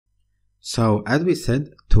So as we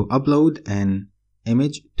said, to upload an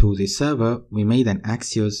image to the server, we made an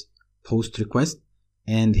Axios post request,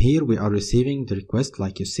 and here we are receiving the request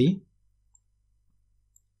like you see,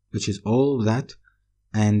 which is all that.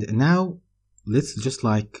 And now let's just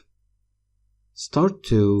like start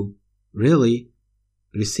to really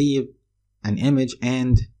receive an image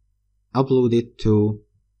and upload it to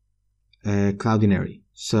Cloudinary.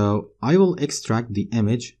 So I will extract the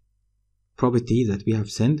image property that we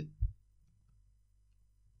have sent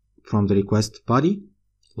from the request body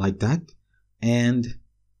like that, and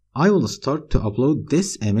I will start to upload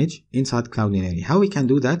this image inside Cloudinary. How we can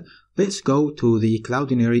do that? Let's go to the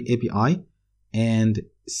Cloudinary API and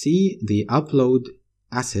see the upload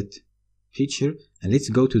asset feature, and let's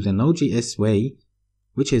go to the node.js way,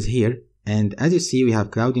 which is here. And as you see, we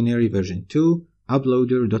have Cloudinary version 2,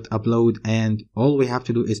 uploader.upload, and all we have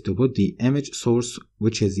to do is to put the image source,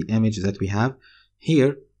 which is the image that we have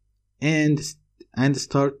here, and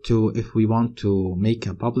start to, if we want to make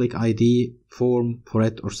a public ID form for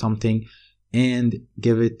it or something, and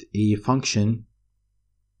give it a function,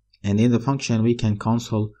 and in the function we can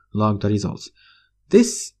console log the results.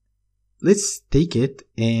 This, let's take it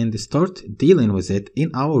and start dealing with it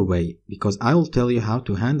in our way, because I will tell you how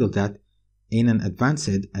to handle that in an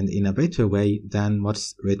advanced and in a better way than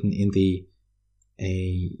what's written in the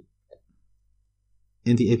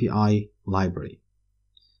API library.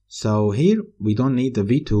 So here we don't need the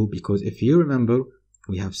v2, because if you remember,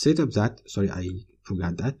 we have set up that, sorry, I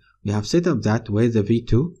forgot that, we have set up that with the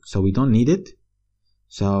v2, so we don't need it.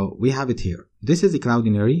 So we have it here. This is the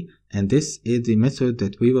Cloudinary, and this is the method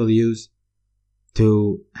that we will use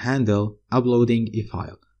to handle uploading a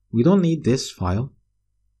file. We don't need this file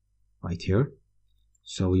right here,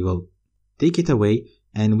 so we will take it away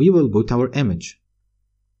and we will put our image.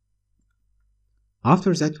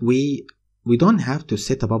 After that, we don't have to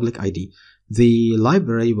set a public ID. The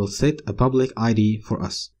library will set a public ID for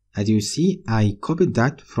us. As you see, I copied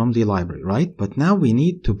that from the library, right? But now we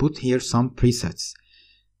need to put here some presets.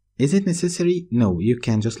 Is it necessary? No, you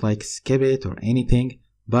can just like skip it or anything,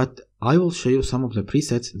 but I will show you some of the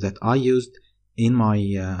presets that I used in my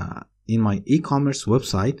e-commerce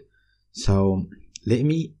website. So let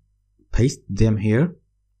me paste them here.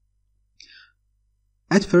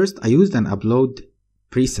 At first I used an upload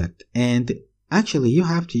preset, and actually you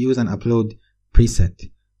have to use an upload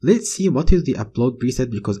preset. Let's see what is the upload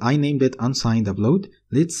preset, because I named it Unsigned Upload.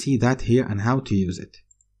 Let's see that here and how to use it.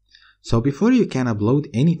 So before you can upload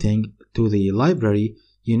anything to the library,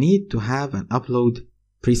 you need to have an upload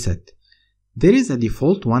preset. There is a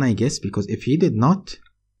default one, I guess, because if you did not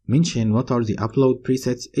mention what are the upload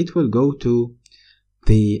presets, it will go to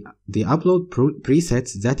the upload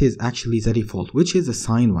presets that is actually the default, which is the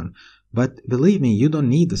signed one. But believe me, you don't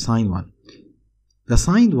need the signed one. The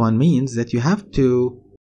signed one means that you have to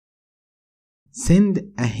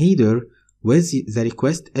send a header with the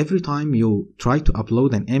request every time you try to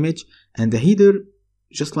upload an image, and the header,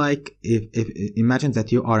 just like if imagine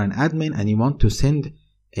that you are an admin and you want to send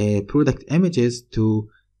product images to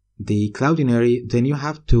the Cloudinary, then you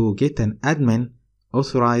have to get an admin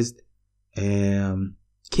authorized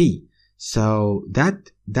key. So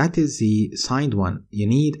that is the signed one. You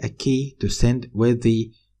need a key to send with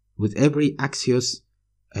every Axios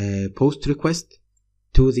post request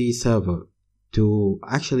to the server to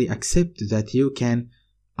actually accept that you can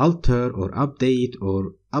alter or update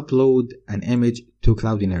or upload an image to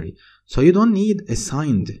Cloudinary. So you don't need a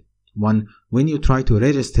signed one when you try to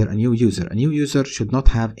register a new user. A new user should not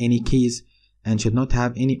have any keys and should not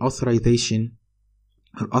have any authorization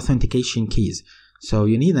or authentication keys. So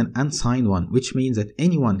you need an unsigned one, which means that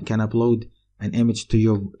anyone can upload an image to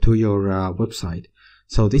your website.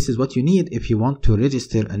 So this is what you need if you want to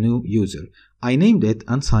register a new user. I named it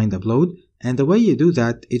Unsigned Upload, and the way you do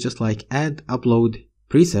that is just like add upload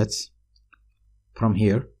presets from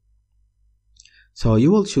here. So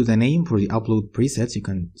you will choose a name for the upload presets. You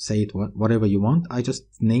can say it whatever you want. I just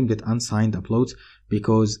named it Unsigned Uploads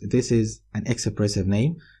because this is an expressive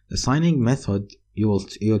name. The signing method, you'll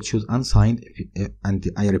choose unsigned, and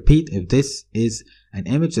I repeat, if this is an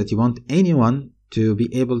image that you want anyone to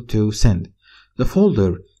be able to send. The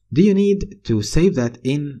folder, do you need to save that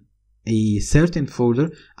in a certain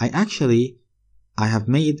folder? I have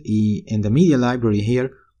made in the media library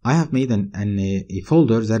here, I have made a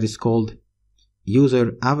folder that is called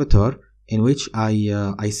user avatar, in which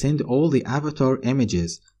I send all the avatar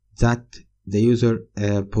images that the user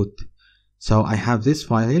put. So I have this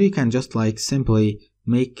file here. You can just like simply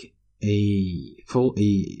make a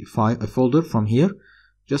folder from here,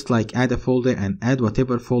 just like add a folder and add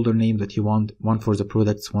whatever folder name that you want, one for the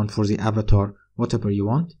products, one for the avatar, whatever you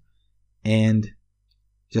want. and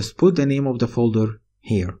just put the name of the folder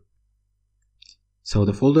here. So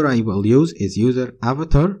the folder I will use is user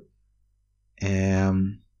avatar.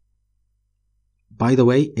 By the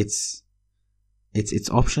way, it's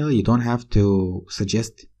optional. You don't have to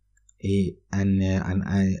suggest a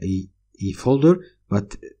folder,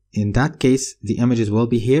 but in that case the images will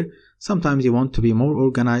be here. Sometimes you want to be more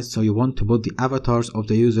organized, so you want to put the avatars of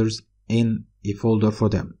the users in a folder for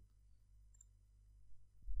them.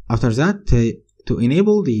 After that, to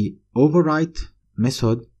enable the overwrite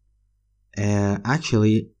method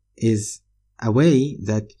actually is a way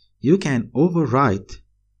that you can overwrite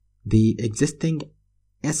the existing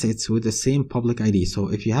assets with the same public ID.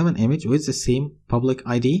 So if you have an image with the same public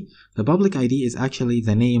ID, the public ID is actually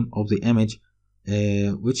the name of the image,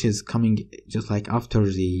 which is coming just like after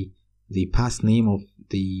the past name of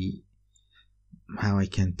the, how I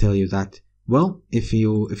can tell you that. Well, if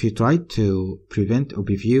you try to prevent or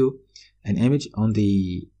preview an image on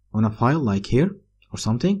a file like here or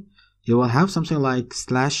something, you will have something like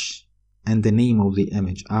slash and the name of the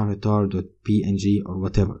image, avatar.png or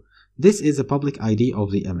whatever. This is the public ID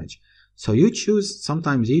of the image. So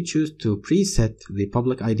sometimes you choose to preset the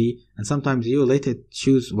public ID, and sometimes you let it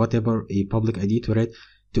choose whatever a public ID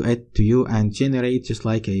to add to you and generate just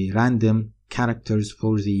like a random characters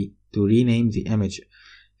to rename the image.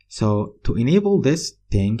 So to enable this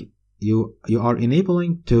thing, you are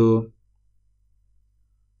enabling to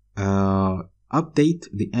update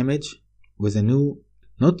the image with a new,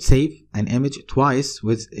 not save an image twice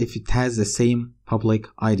if it has the same public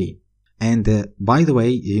ID. And by the way,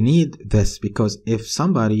 you need this because if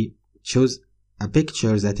somebody chose a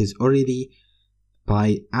picture that is already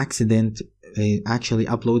by accident actually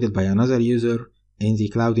uploaded by another user in the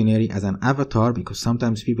Cloudinary as an avatar, because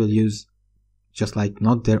sometimes people use just like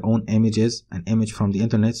not their own images, an image from the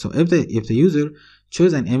internet. So if the user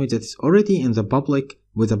chose an image that is already in the public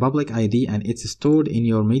with a public ID and it's stored in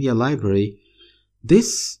your media library,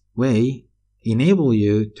 this way enable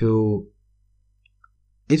you to,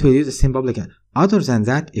 it will use the same public ID. Other than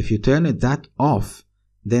that, if you turn that off,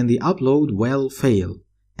 then the upload will fail,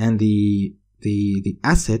 and the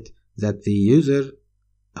asset that the user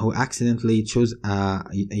who accidentally chose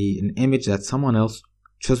an image that someone else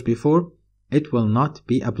chose before, it will not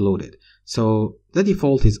be uploaded. So the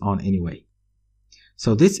default is on anyway.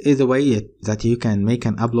 So this is a way that you can make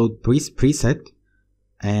an upload preset,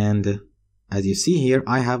 and as you see here,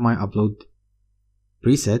 I have my upload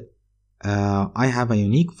preset. I have a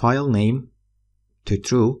unique file name to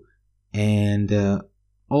true, and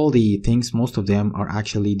all the things, most of them are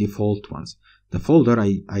actually default ones. The folder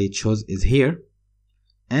I chose is here,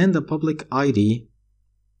 and the public ID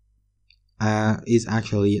is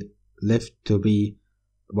actually left to be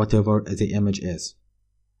whatever the image is.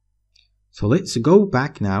 So let's go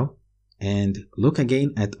back now and look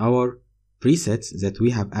again at our presets that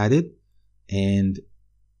we have added, and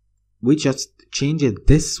we just changed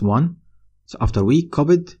this one. So after we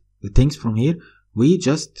copied the things from here, we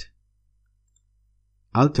just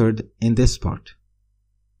altered in this part.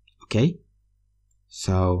 Okay,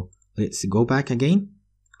 so let's go back again.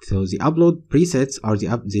 So the upload presets are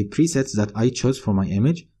the presets that I chose for my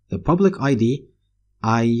image. The public ID,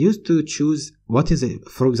 I used to choose what is it.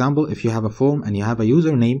 For example, if you have a form and you have a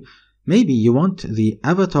username, maybe you want the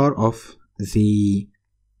avatar of the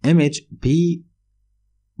image be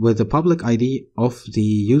with the public ID of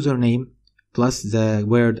the username plus the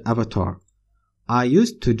word avatar. I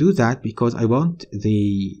used to do that because I want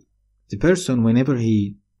the person, whenever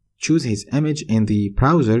he choose his image in the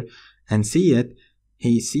browser and see it,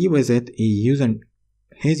 he see with it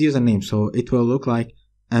his username. So it will look like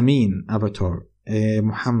Amin avatar,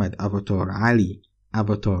 Muhammad avatar, Ali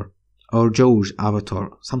avatar, or George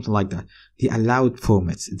avatar, something like that. The allowed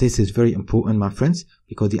formats. This is very important, my friends,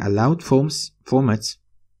 because the allowed formats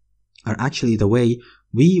are actually the way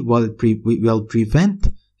we will prevent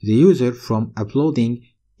the user from uploading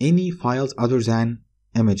any files other than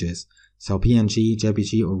images. So PNG,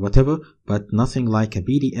 JPG, or whatever, but nothing like a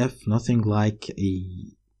PDF, nothing like a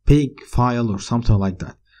big file or something like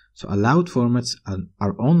that. So allowed formats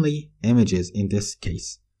are only images in this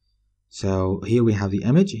case. So here we have the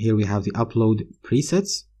image, here we have the upload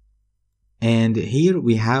presets, and here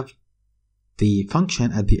we have the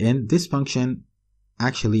function at the end. This function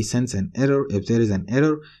actually sends an error if there is an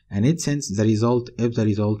error, and it sends the result if the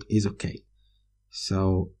result is okay.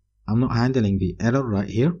 So I'm not handling the error right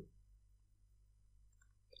here.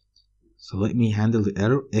 So let me handle the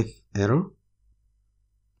error, if error,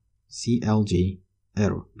 CLG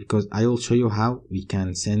error, because I will show you how we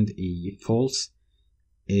can send a false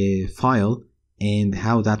file and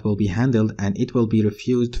how that will be handled, and it will be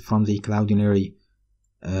refused from the Cloudinary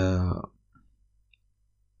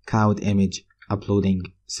cloud image uploading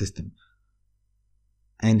system.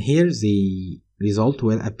 And here the result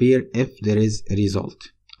will appear if there is a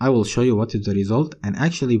result. I will show you what is the result, and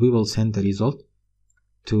actually we will send the result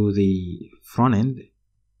to the front end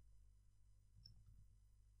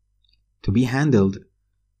to be handled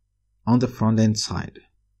on the front end side.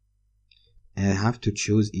 And I have to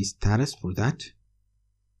choose a status for that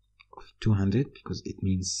of 200 because it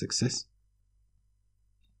means success.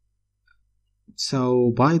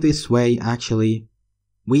 So by this way, actually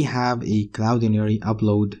we have a Cloudinary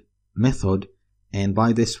upload method, and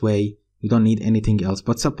by this way you don't need anything else.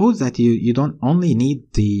 But suppose that you don't only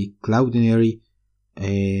need the Cloudinary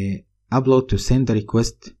upload to send the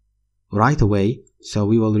request right away. So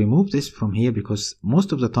we will remove this from here, because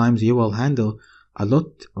most of the times you will handle a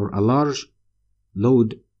lot or a large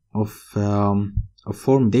load of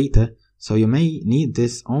form data, so you may need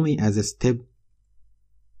this only as a step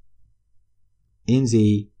in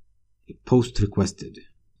the post requested.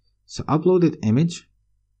 So uploaded image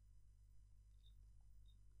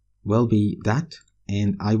will be that,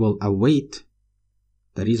 and I will await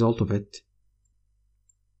the result of it.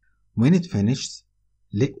 When it finishes,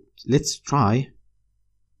 let's try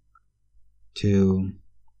to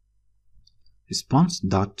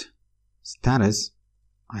response.status.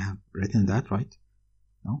 I have written that right?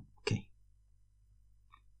 No? Okay.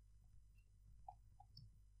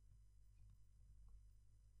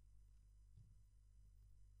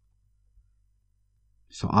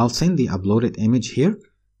 So I'll send the uploaded image here,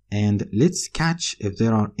 and let's catch if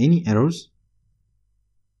there are any errors.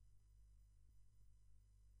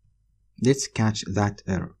 Let's catch that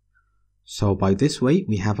error. So by this way,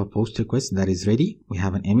 we have a post request that is ready. We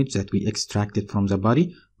have an image that we extracted from the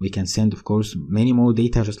body. We can send, of course, many more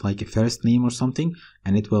data, just like a first name or something,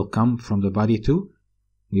 and it will come from the body too.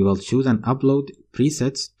 We will choose an upload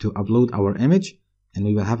presets to upload our image, and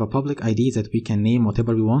we will have a public ID that we can name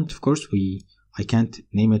whatever we want. Of course, I can't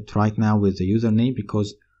name it right now with the username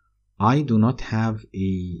because I do not have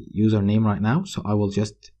a username right now. So I will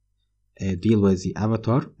just deal with the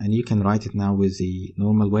avatar, and you can write it now with the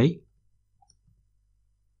normal way.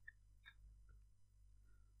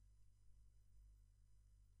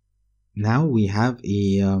 Now we have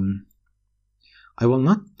a I will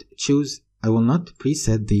not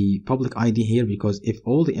preset the public ID here, because if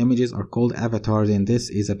all the images are called avatar, then this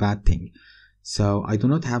is a bad thing. So I do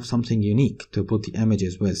not have something unique to put the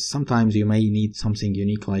images with. Sometimes you may need something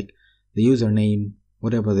unique like the username,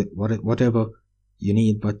 whatever you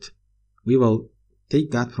need, but we will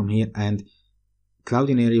take that from here, and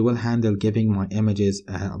Cloudinary will handle giving my images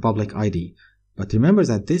a public ID. But remember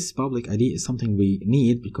that this public ID is something we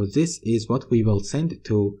need, because this is what we will send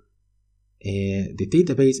to the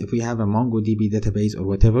database if we have a MongoDB database or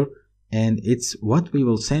whatever, and it's what we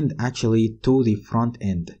will send actually to the front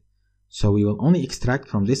end. So we will only extract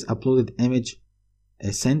from this uploaded image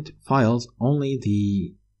sent files only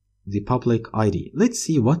the public ID. Let's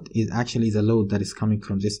see what is actually the load that is coming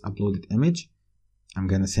from this uploaded image. I'm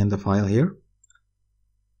gonna send the file here.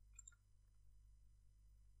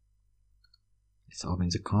 Let's open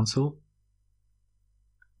the console.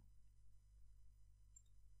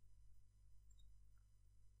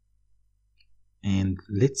 And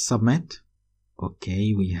let's submit.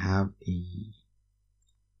 Okay, we have a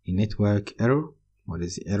network error. What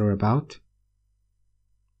is the error about?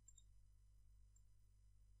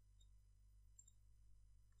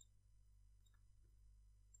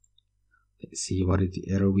 Let's see what is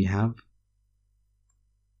the error we have.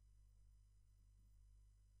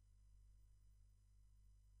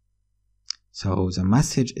 So the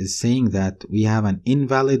message is saying that we have an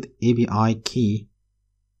invalid API key.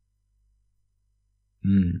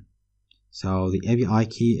 So the API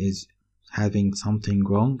key is having something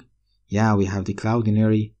wrong. Yeah, we have the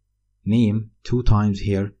Cloudinary name 2 times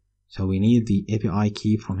here. So we need the API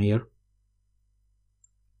key from here.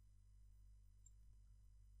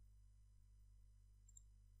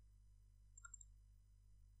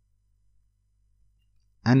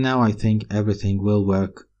 And now I think everything will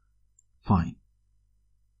work fine.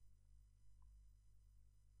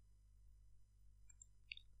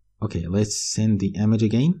 Okay, let's send the image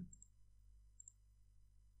again.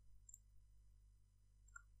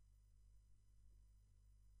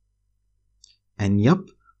 And yep,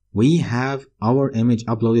 we have our image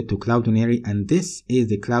uploaded to Cloudinary, and this is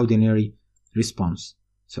the Cloudinary response.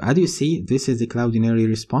 So as you see, this is the Cloudinary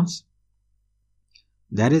response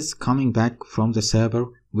that is coming back from the server,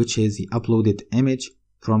 which is the uploaded image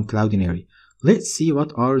from Cloudinary. Let's see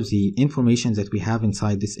what are the information that we have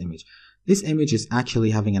inside this image. This image is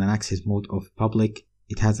actually having an access mode of public.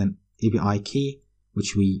 It has an API key,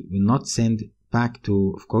 which we will not send back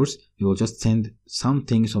to, of course, we will just send some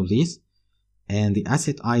things of these. And the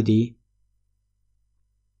asset ID,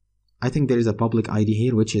 I think there is a public ID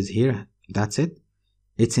here, which is here. That's it.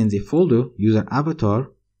 It's in the folder user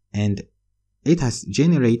avatar, and it has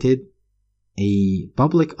generated a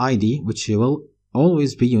public ID, which will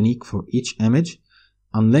always be unique for each image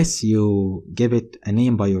unless you give it a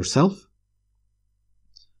name by yourself.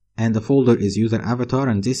 And the folder is user avatar,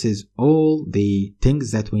 and this is all the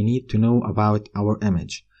things that we need to know about our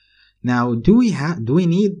image. Now, do we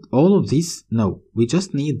need all of these? No, we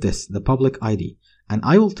just need this, the public ID. And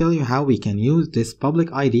I will tell you how we can use this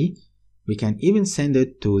public ID. We can even send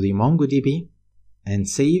it to the MongoDB and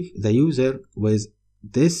save the user with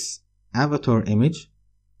this avatar image.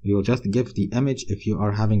 We will just give the image if you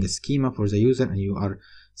are having a schema for the user and you are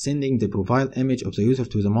sending the profile image of the user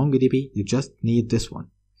to the MongoDB. You just need this one.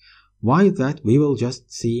 Why is that? We will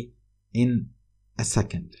just see in a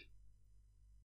second.